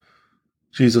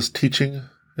Jesus teaching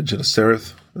in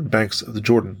Genesareth and banks of the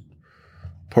Jordan.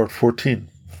 Part 14.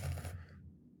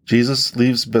 Jesus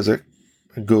leaves Bezech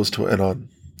and goes to Ennon.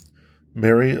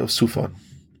 Mary of Suphan.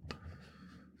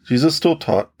 Jesus still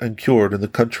taught and cured in the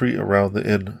country around the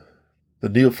inn. The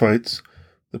neophytes,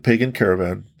 the pagan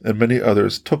caravan, and many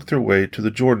others took their way to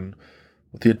the Jordan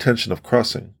with the intention of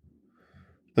crossing.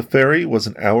 The ferry was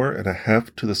an hour and a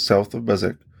half to the south of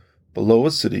Bezech, below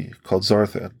a city called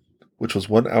Suphan, which was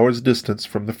 1 hour's distance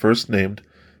from the first named,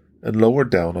 and lower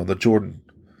down on the Jordan.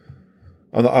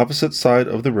 On the opposite side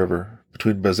of the river,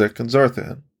 between Bezech and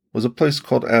Suphan, was a place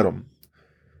called Ennon.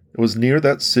 It was near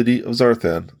that city of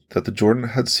Suphan that the Jordan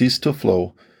had ceased to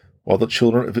flow while the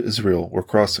children of Israel were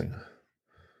crossing.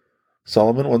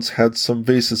 Solomon once had some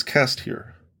vases cast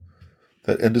here.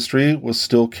 That industry was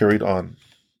still carried on.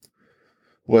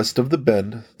 West of the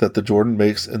bend that the Jordan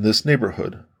makes in this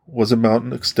neighborhood was a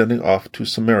mountain extending off to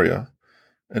Samaria,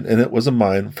 and in it was a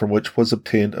mine from which was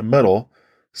obtained a metal,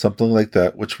 something like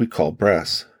that which we call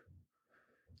brass.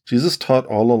 Jesus taught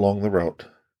all along the route.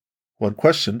 When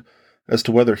questioned as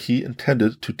to whether he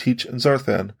intended to teach in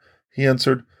Suphan, he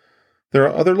answered, "There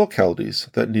are other localities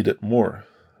that need it more.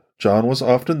 John was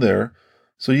often there,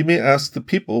 so you may ask the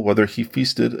people whether he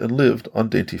feasted and lived on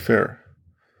dainty fare."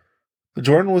 The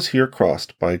Jordan was here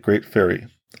crossed by a great ferry,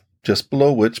 just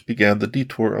below which began the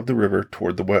detour of the river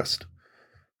toward the west.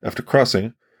 After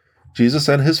crossing, Jesus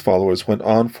and his followers went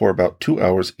on for about 2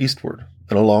 hours eastward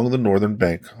and along the northern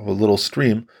bank of a little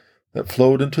stream that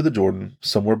flowed into the Jordan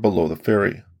somewhere below the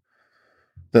ferry.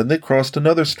 Then they crossed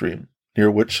another stream, near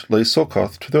which lay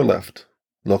Succoth to their left,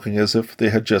 looking as if they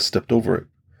had just stepped over it.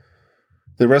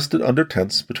 They rested under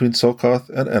tents between Succoth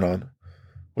and Ennon,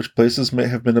 which places may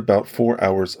have been about 4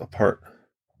 hours apart.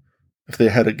 If they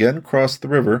had again crossed the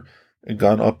river and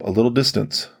gone up a little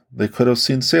distance, they could have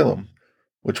seen Salem,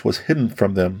 which was hidden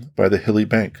from them by the hilly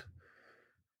bank.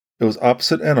 It was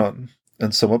opposite Ennon,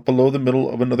 and somewhat below the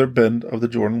middle of another bend of the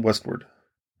Jordan westward.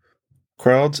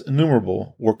 Crowds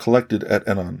innumerable were collected at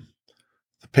Ennon.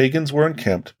 The pagans were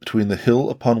encamped between the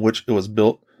hill upon which it was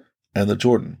built and the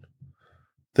Jordan.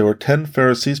 There were 10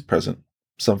 Pharisees present,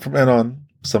 some from Ennon,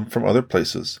 some from other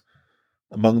places,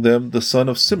 among them the son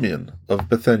of Simeon of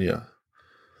Bethania.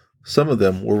 Some of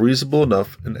them were reasonable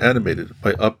enough and animated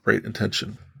by upright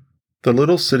intention. The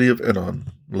little city of Ennon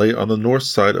lay on the north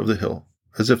side of the hill,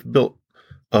 as if built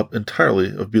up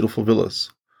entirely of beautiful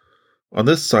villas. On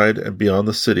this side and beyond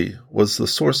the city was the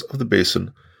source of the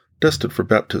basin destined for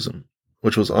baptism,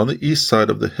 which was on the east side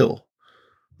of the hill.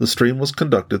 The stream was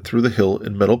conducted through the hill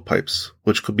in metal pipes,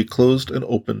 which could be closed and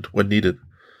opened when needed.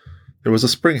 There was a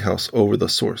spring house over the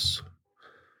source.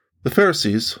 The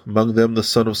Pharisees, among them the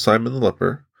son of Simon the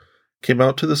leper, came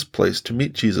out to this place to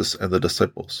meet Jesus and the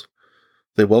disciples.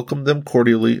 They welcomed them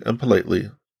cordially and politely,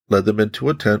 led them into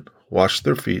a tent, washed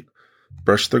their feet,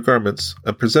 brushed their garments,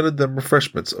 and presented them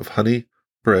refreshments of honey,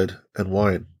 bread, and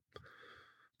wine.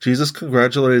 Jesus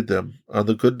congratulated them on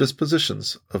the good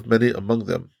dispositions of many among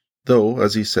them, though,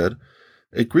 as he said,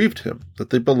 it grieved him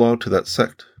that they belonged to that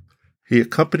sect. He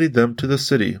accompanied them to the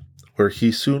city, where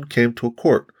he soon came to a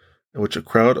court in which a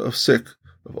crowd of sick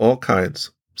of all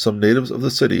kinds, some natives of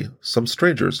the city, some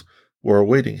strangers, were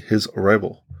awaiting his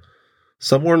arrival.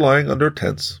 Some were lying under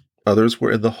tents, others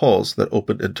were in the halls that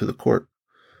opened into the court.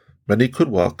 Many could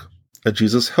walk, and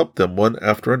Jesus helped them one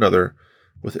after another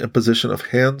with imposition of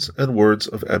hands and words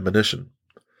of admonition.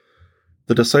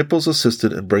 The disciples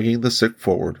assisted in bringing the sick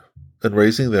forward, and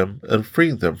raising them and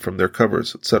freeing them from their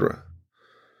covers, etc.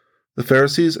 The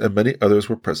Pharisees and many others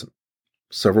were present.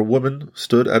 Several women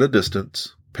stood at a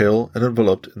distance, pale and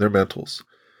enveloped in their mantles.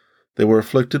 They were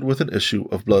afflicted with an issue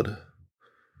of blood.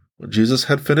 When Jesus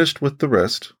had finished with the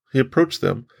rest, he approached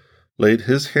them, laid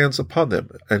his hands upon them,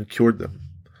 and cured them.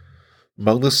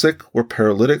 Among the sick were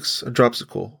paralytics and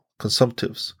dropsical,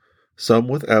 consumptives, some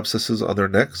with abscesses on their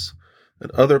necks, and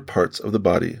other parts of the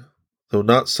body, though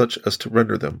not such as to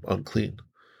render them unclean.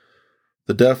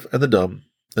 The deaf and the dumb,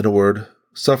 in a word,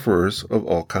 sufferers of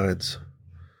all kinds.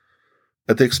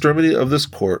 At the extremity of this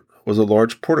court was a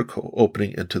large portico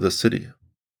opening into the city.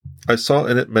 I saw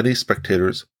in it many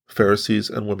spectators, Pharisees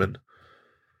and women.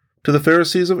 To the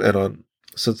Pharisees of Ennon,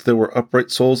 since there were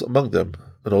upright souls among them,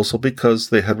 and also because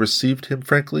they had received him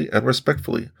frankly and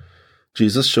respectfully,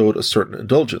 Jesus showed a certain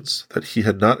indulgence that he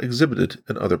had not exhibited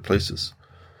in other places.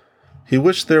 He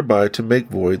wished thereby to make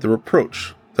void the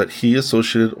reproach that he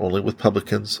associated only with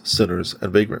publicans, sinners,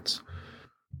 and vagrants.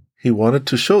 He wanted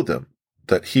to show them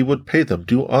that he would pay them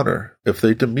due honor if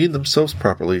they demeaned themselves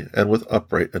properly and with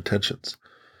upright intentions.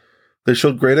 They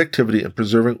showed great activity in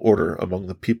preserving order among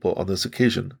the people on this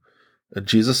occasion, and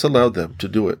Jesus allowed them to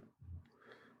do it.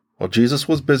 While Jesus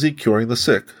was busy curing the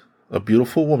sick, a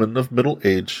beautiful woman of middle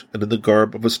age and in the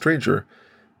garb of a stranger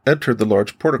entered the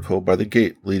large portico by the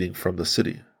gate leading from the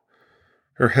city.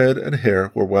 Her head and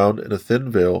hair were wound in a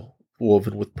thin veil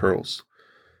woven with pearls.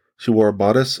 She wore a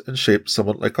bodice in shape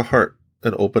somewhat like a heart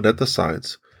and opened at the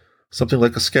sides, something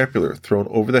like a scapular thrown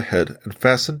over the head and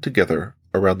fastened together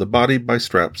around the body by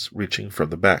straps reaching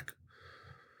from the back.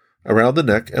 Around the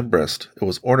neck and breast it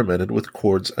was ornamented with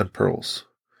cords and pearls.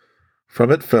 From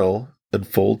it fell, in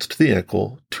folds to the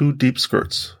ankle, 2 deep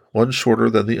skirts, one shorter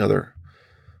than the other.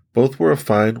 Both were of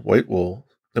fine white wool,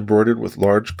 embroidered with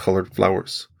large colored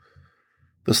flowers.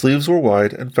 The sleeves were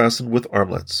wide and fastened with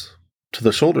armlets. To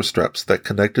the shoulder straps that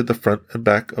connected the front and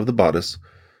back of the bodice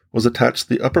was attached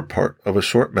the upper part of a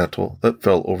short mantle that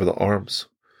fell over the arms.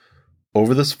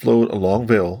 Over this flowed a long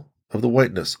veil of the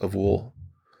whiteness of wool.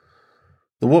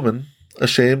 The woman,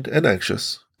 ashamed and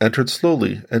anxious, entered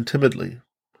slowly and timidly,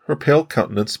 her pale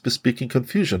countenance bespeaking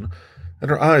confusion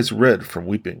and her eyes red from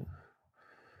weeping.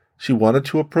 She wanted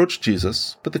to approach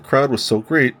Jesus, but the crowd was so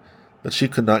great that she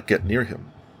could not get near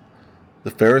him.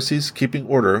 The Pharisees, keeping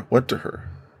order, went to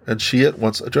her, and she at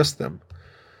once addressed them.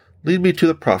 "Lead me to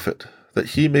the prophet, that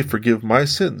he may forgive my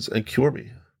sins and cure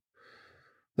me."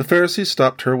 The Pharisees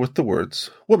stopped her with the words,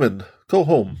 "Woman, go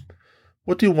home.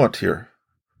 What do you want here?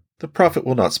 The prophet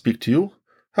will not speak to you.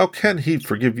 How can he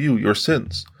forgive you your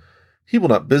sins? He will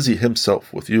not busy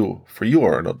himself with you, for you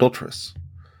are an adulteress."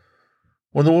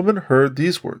 When the woman heard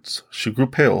these words, she grew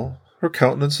pale, her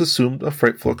countenance assumed a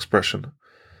frightful expression.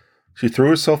 She threw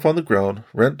herself on the ground,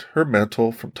 rent her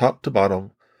mantle from top to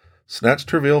bottom,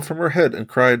 snatched her veil from her head, and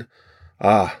cried,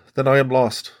 "Ah, then I am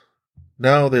lost.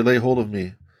 Now they lay hold of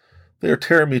me. They are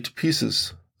tearing me to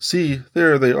pieces. See,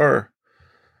 there they are."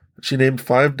 She named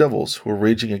 5 devils who were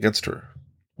raging against her,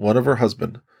 1 of her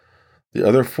husband, the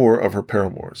other 4 of her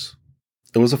paramours.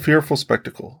 It was a fearful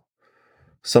spectacle.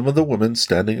 Some of the women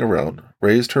standing around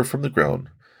raised her from the ground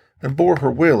and bore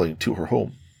her wailing to her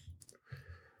home.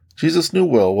 Jesus knew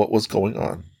well what was going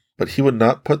on, but he would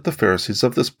not put the Pharisees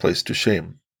of this place to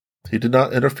shame. He did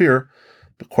not interfere,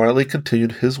 but quietly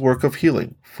continued his work of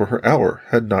healing, for her hour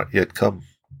had not yet come.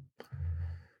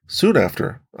 Soon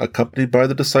after, accompanied by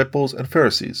the disciples and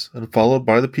Pharisees, and followed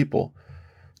by the people,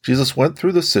 Jesus went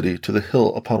through the city to the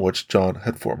hill upon which John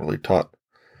had formerly taught.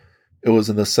 It was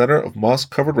in the center of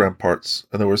moss-covered ramparts,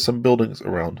 and there were some buildings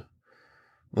around.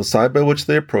 On the side by which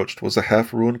they approached was a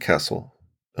half-ruined castle,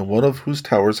 in one of whose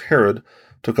towers Herod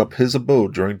took up his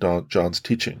abode during John's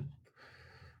teaching.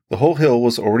 The whole hill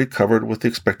was already covered with the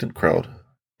expectant crowd.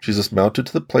 Jesus mounted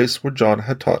to the place where John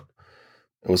had taught.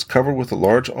 It was covered with a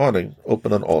large awning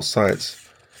open on all sides.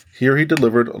 Here he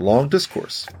delivered a long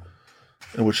discourse,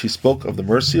 in which he spoke of the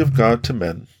mercy of God to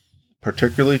men,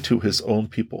 particularly to his own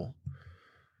people.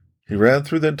 He ran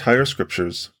through the entire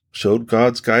Scriptures, showed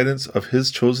God's guidance of his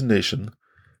chosen nation,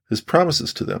 his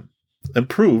promises to them, and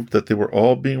proved that they were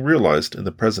all being realized in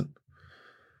the present.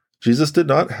 Jesus did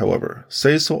not, however,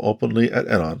 say so openly at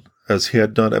Ennon, as he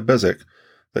had done at Bezech,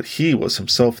 that he was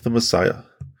himself the Messiah.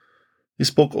 He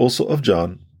spoke also of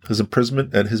John, his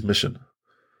imprisonment, and his mission.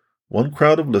 One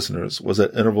crowd of listeners was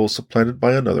at intervals supplanted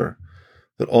by another,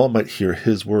 that all might hear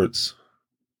his words.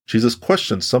 Jesus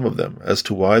questioned some of them as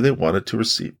to why they wanted to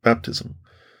receive baptism,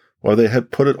 why they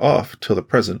had put it off till the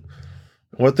present,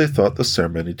 and what they thought the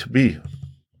ceremony to be.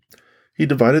 He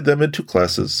divided them into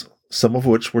classes, some of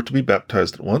which were to be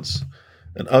baptized at once,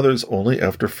 and others only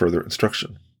after further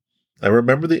instruction. I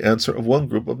remember the answer of one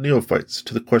group of neophytes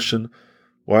to the question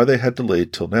why they had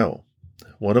delayed till now.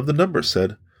 One of the number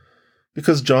said,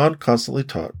 "Because John constantly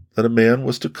taught that a man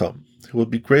was to come who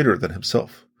would be greater than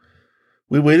himself.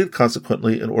 We waited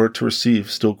consequently in order to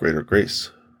receive still greater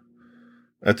grace."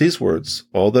 At these words,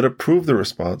 all that approved the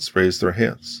response raised their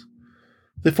hands.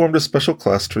 They formed a special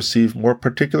class to receive more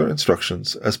particular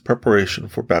instructions as preparation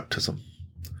for baptism.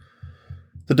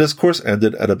 The discourse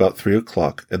ended at about 3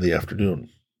 o'clock in the afternoon.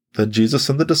 Then Jesus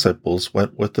and the disciples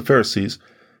went with the Pharisees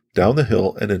down the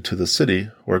hill and into the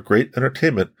city, where a great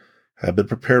entertainment had been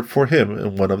prepared for him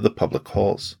in one of the public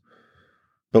halls.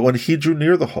 But when he drew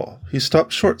near the hall, he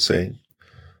stopped short, saying,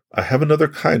 "I have another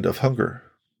kind of hunger."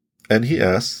 And he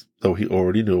asked, though he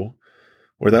already knew,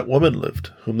 where that woman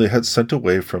lived, whom they had sent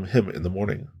away from him in the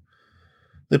morning.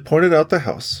 They pointed out the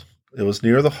house. It was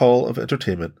near the hall of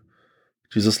entertainment.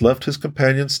 Jesus left his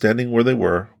companions standing where they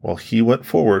were, while he went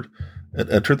forward and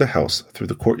entered the house through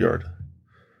the courtyard.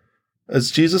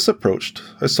 As Jesus approached,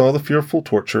 I saw the fearful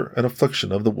torture and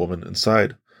affliction of the woman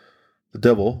inside. The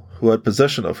devil, who had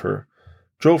possession of her,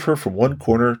 drove her from one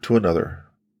corner to another.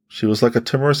 She was like a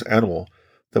timorous animal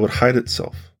that would hide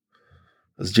itself.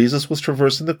 As Jesus was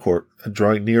traversing the court and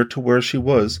drawing near to where she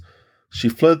was, she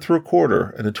fled through a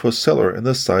corridor and into a cellar in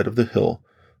the side of the hill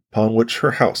upon which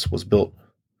her house was built.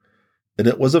 In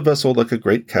it was a vessel like a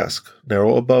great cask,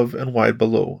 narrow above and wide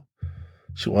below.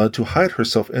 She wanted to hide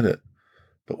herself in it,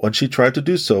 but when she tried to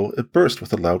do so, it burst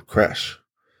with a loud crash.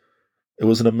 It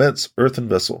was an immense earthen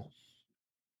vessel.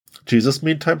 Jesus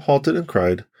meantime halted and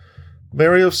cried,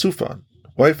 "Mary of Suphan,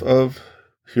 wife of,"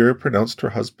 here pronounced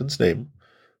her husband's name,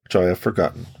 which I have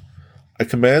forgotten, "I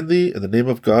command thee in the name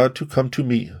of God to come to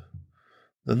me."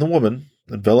 Then the woman,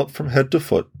 enveloped from head to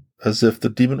foot, as if the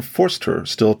demon forced her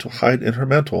still to hide in her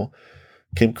mantle,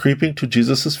 came creeping to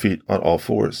Jesus' feet on all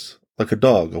fours, like a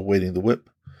dog awaiting the whip.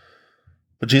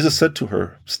 But Jesus said to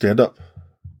her, "Stand up."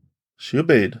 She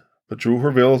obeyed, but drew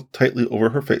her veil tightly over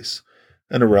her face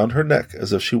and around her neck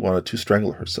as if she wanted to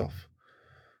strangle herself.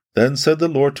 Then said the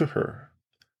Lord to her,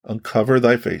 "Uncover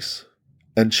thy face."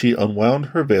 And she unwound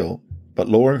her veil, but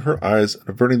lowering her eyes and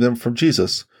averting them from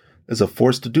Jesus, as if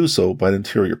forced to do so by an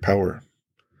interior power.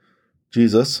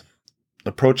 Jesus,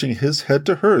 approaching his head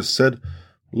to hers, said,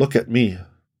 "Look at me,"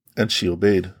 and she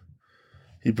obeyed.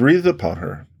 He breathed upon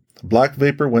her. A black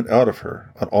vapor went out of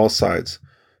her on all sides,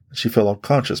 and she fell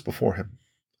unconscious before him.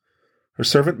 Her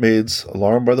servant maids,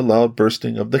 alarmed by the loud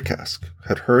bursting of the cask,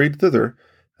 had hurried thither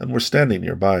and were standing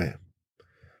nearby.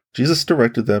 Jesus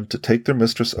directed them to take their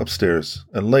mistress upstairs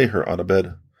and lay her on a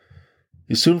bed.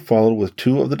 He soon followed with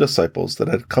 2 of the disciples that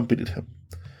had accompanied him,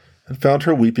 and found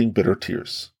her weeping bitter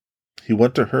tears. He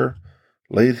went to her,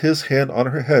 laid his hand on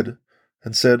her head,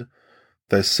 and said,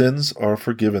 "Thy sins are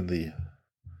forgiven thee."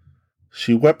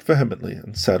 She wept vehemently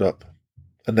and sat up.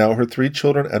 And now her 3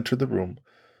 children entered the room,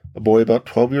 a boy about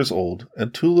 12 years old,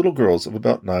 and 2 little girls of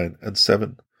about 9 and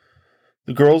 7.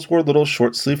 The girls wore little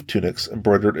short-sleeved tunics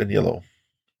embroidered in yellow.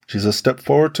 Jesus stepped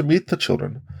forward to meet the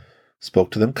children, spoke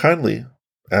to them kindly,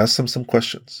 asked them some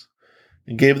questions,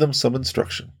 and gave them some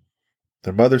instruction.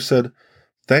 Their mother said,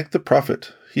 "Thank the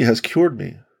prophet, he has cured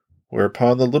me,"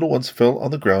 whereupon the little ones fell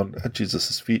on the ground at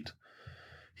Jesus' feet.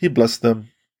 He blessed them,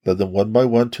 led them one by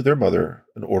one to their mother,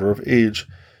 in order of age,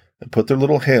 and put their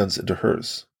little hands into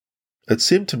hers. It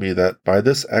seemed to me that, by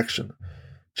this action,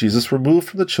 Jesus removed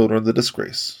from the children the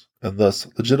disgrace, and thus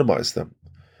legitimized them,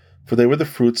 for they were the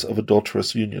fruits of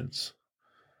adulterous unions.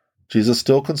 Jesus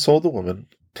still consoled the woman,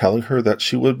 telling her that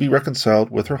she would be reconciled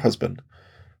with her husband,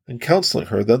 and counseling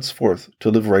her thenceforth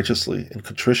to live righteously in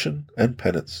contrition and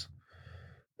penance.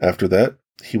 After that,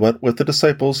 he went with the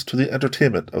disciples to the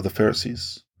entertainment of the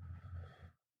Pharisees.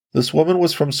 This woman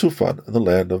was from Suphan in the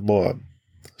land of Moab.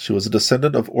 She was a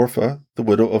descendant of Orpah, the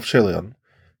widow of Shalion,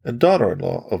 and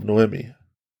daughter-in-law of Noemi,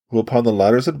 who upon the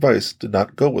latter's advice did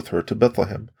not go with her to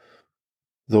Bethlehem,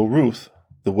 though Ruth,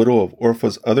 the widow of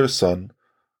Orpah's other son,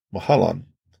 Mahalan,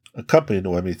 accompanied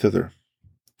Noemi thither.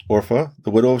 Orpah, the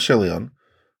widow of Shalion,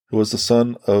 who was the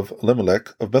son of Elimelech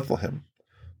of Bethlehem,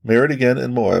 married again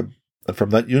in Moab, and from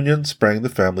that union sprang the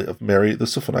family of Mary the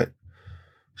Suphanite.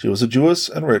 She was a Jewess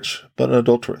and rich, but an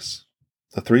adulteress.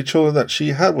 The 3 children that she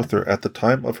had with her at the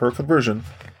time of her conversion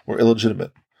were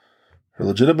illegitimate. Her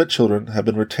legitimate children had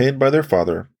been retained by their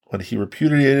father when he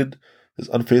repudiated his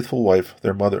unfaithful wife,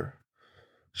 their mother.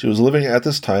 She was living at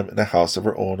this time in a house of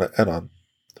her own at Ennon.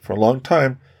 For a long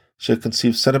time she had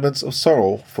conceived sentiments of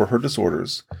sorrow for her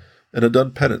disorders, and had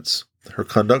done penance, her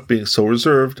conduct being so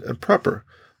reserved and proper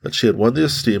that she had won the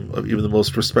esteem of even the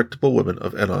most respectable women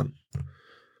of Ennon.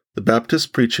 The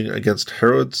Baptist preaching against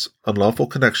Herod's unlawful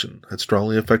connection had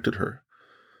strongly affected her.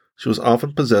 She was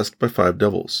often possessed by 5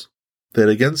 devils. They had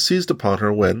again seized upon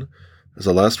her when, as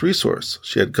a last resource,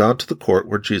 she had gone to the court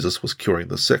where Jesus was curing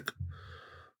the sick.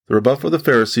 The rebuff of the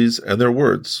Pharisees and their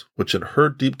words, which in her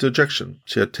deep dejection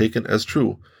she had taken as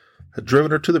true, had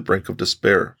driven her to the brink of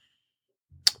despair.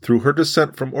 Through her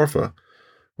descent from Orpah,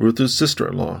 Ruth's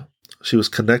sister-in-law, she was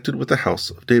connected with the house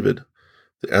of David,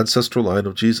 the ancestral line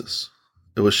of Jesus.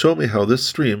 It was shown me how this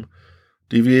stream,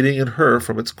 deviating in her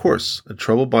from its course and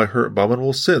troubled by her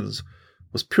abominable sins,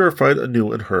 was purified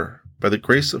anew in her by the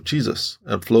grace of Jesus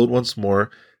and flowed once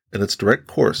more in its direct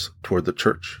course toward the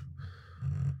church.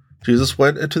 Jesus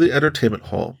went into the entertainment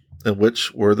hall, in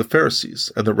which were the Pharisees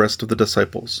and the rest of the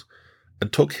disciples,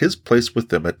 and took his place with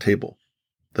them at table.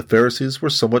 The Pharisees were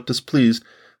somewhat displeased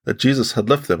that Jesus had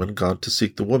left them and gone to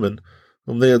seek the woman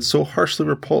whom they had so harshly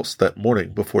repulsed that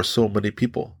morning before so many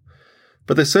people.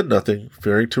 But they said nothing,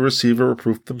 fearing to receive a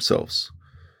reproof themselves.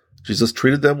 Jesus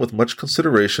treated them with much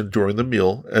consideration during the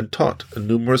meal, and taught in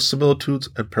numerous similitudes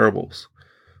and parables.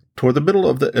 Toward the middle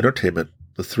of the entertainment,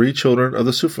 the 3 children of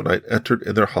the Suphanite entered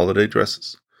in their holiday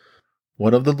dresses.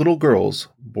 One of the little girls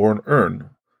bore an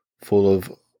urn full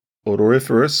of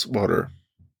odoriferous water.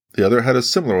 The other had a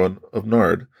similar one of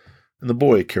nard, and the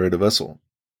boy carried a vessel.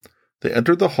 They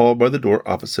entered the hall by the door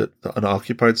opposite the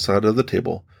unoccupied side of the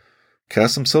table,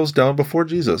 cast themselves down before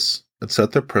Jesus, and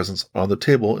set their presents on the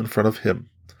table in front of him.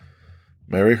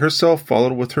 Mary herself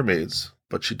followed with her maids,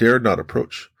 but she dared not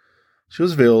approach. She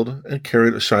was veiled and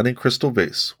carried a shining crystal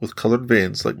vase with colored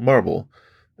veins like marble,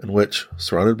 in which,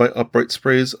 surrounded by upright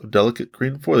sprays of delicate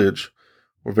green foliage,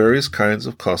 were various kinds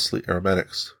of costly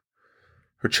aromatics.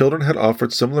 Her children had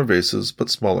offered similar vases, but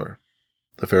smaller.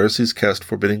 The Pharisees cast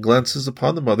forbidding glances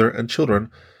upon the mother and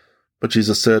children, but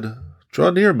Jesus said,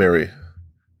 "Draw near, Mary."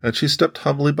 And she stepped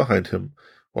humbly behind him,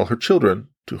 while her children,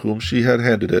 to whom she had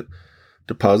handed it,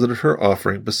 deposited her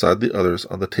offering beside the others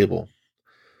on the table.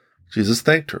 Jesus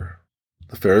thanked her.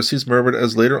 The Pharisees murmured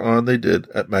as later on they did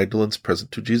at Magdalene's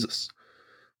present to Jesus.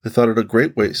 They thought it a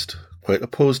great waste, quite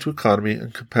opposed to economy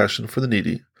and compassion for the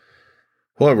needy.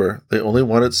 However, they only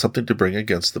wanted something to bring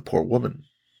against the poor woman.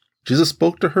 Jesus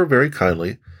spoke to her very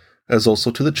kindly, as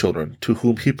also to the children, to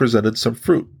whom he presented some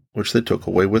fruit, which they took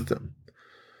away with them.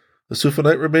 The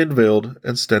Suphanite remained veiled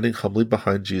and standing humbly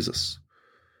behind Jesus.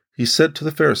 He said to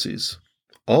the Pharisees,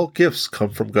 "All gifts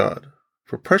come from God.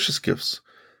 For precious gifts,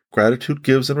 gratitude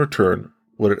gives in return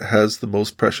what it has the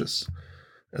most precious,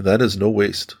 and that is no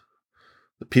waste.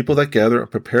 The people that gather and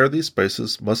prepare these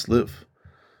spices must live."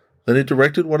 Then he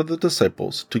directed one of the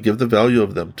disciples to give the value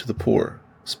of them to the poor,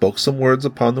 spoke some words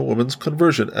upon the woman's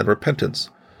conversion and repentance,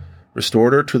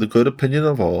 restored her to the good opinion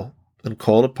of all, and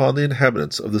called upon the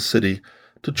inhabitants of the city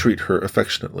to treat her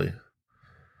affectionately.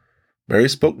 Mary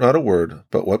spoke not a word,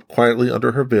 but wept quietly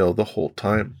under her veil the whole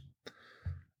time.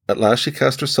 At last she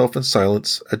cast herself in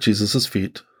silence at Jesus'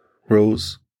 feet,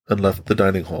 rose, and left the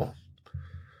dining hall.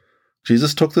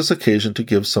 Jesus took this occasion to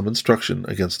give some instruction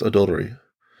against adultery.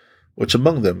 Which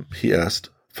among them, he asked,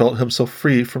 felt himself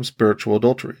free from spiritual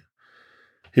adultery?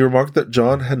 He remarked that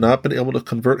John had not been able to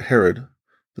convert Herod,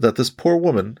 but that this poor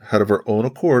woman had of her own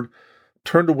accord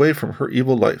turned away from her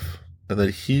evil life, and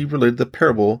that he related the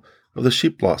parable of the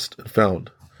sheep lost and found.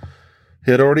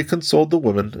 He had already consoled the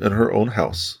woman in her own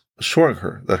house, assuring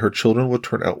her that her children would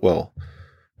turn out well,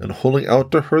 and holding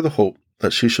out to her the hope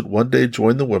that she should one day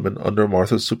join the women under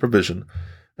Martha's supervision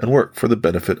and work for the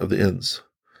benefit of the inns.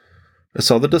 I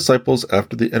saw the disciples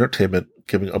after the entertainment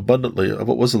giving abundantly of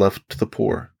what was left to the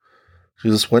poor.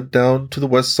 Jesus went down to the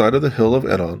west side of the hill of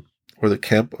Ennon, where the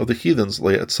camp of the heathens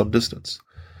lay at some distance.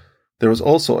 There was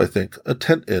also, I think, a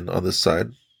tent inn on this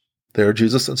side. There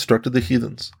Jesus instructed the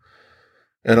heathens.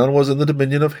 Ennon was in the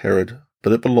dominion of Herod,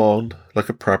 but it belonged, like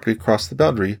a property across the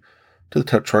boundary, to the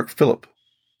tetrarch Philip.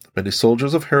 Many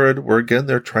soldiers of Herod were again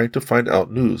there trying to find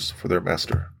out news for their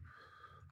master.